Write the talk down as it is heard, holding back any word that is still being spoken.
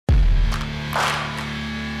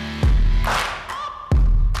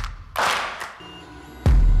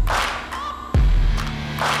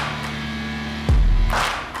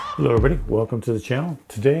Hello everybody, welcome to the channel.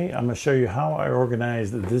 Today I'm going to show you how I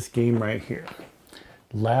organized this game right here,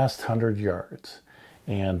 Last 100 Yards.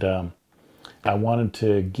 And I wanted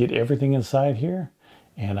to get everything inside here,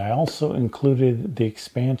 and I also included the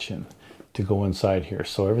expansion to go inside here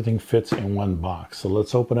so everything fits in one box. So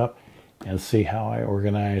let's open up and see how I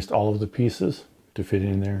organized all of the pieces to fit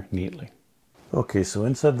in there neatly. Okay, so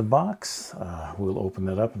inside the box, we'll open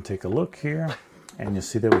that up and take a look here. And you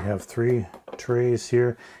see that we have 3 trays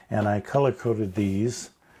here, and I color coded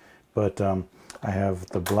these, but I have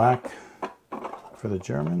the black for the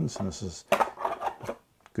Germans, and this is a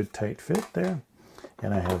good tight fit there.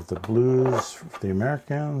 And I have the blues for the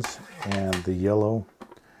Americans and the yellow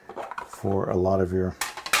for a lot of your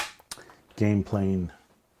game playing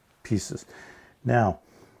pieces. Now,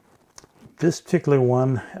 this particular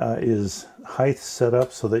one is height set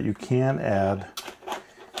up so that you can add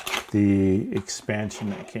the expansion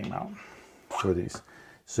that came out for these.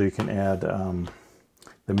 So you can add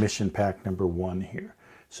the mission pack number 1 here.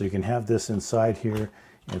 So you can have this inside here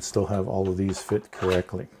and still have all of these fit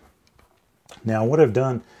correctly. Now what I've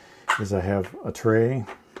done is I have a tray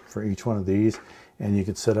for each one of these, and you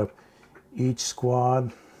can set up each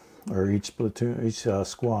squad or each platoon, each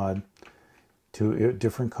squad to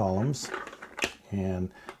different columns. And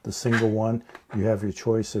the single one, you have your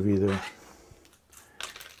choice of either,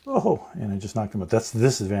 oh, and I just knocked them out. That's the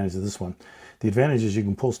disadvantage of this one. The advantage is you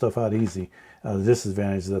can pull stuff out easy. The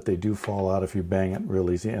disadvantage is that they do fall out if you bang it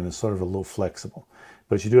real easy, and it's sort of a little flexible.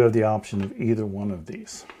 But you do have the option of either one of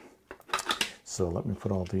these. So let me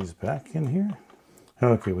put all these back in here.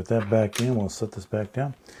 Okay, with that back in, we'll set this back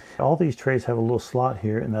down. All these trays have a little slot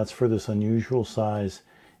here, and that's for this unusual size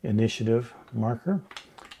initiative marker.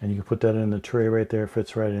 And you can put that in the tray right there,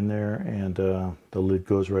 fits right in there, and the lid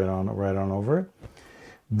goes right on over it.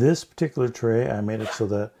 This particular tray, I made it so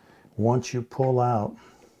that once you pull out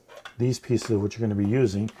these pieces of what you're going to be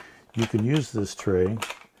using, you can use this tray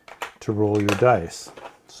to roll your dice.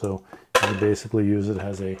 So you basically use it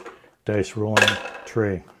as a dice rolling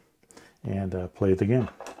tray and play the game.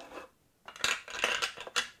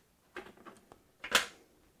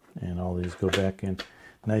 And all these go back in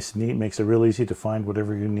nice and neat. Makes it real easy to find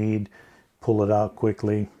whatever you need, pull it out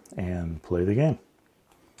quickly, and play the game.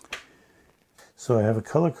 So I have a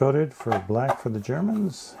color coded for black for the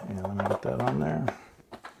Germans, and let me get that on there.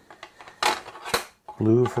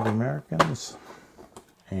 Blue for the Americans,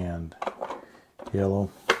 and yellow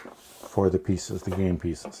for the pieces, the game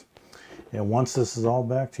pieces. And once this is all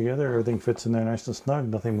back together, everything fits in there nice and snug,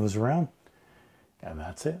 nothing moves around, and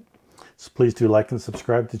that's it. So please do like and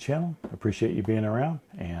subscribe to the channel. I appreciate you being around,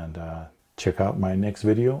 and check out my next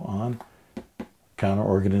video on counter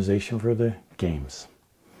organization for the games.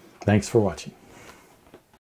 Thanks for watching.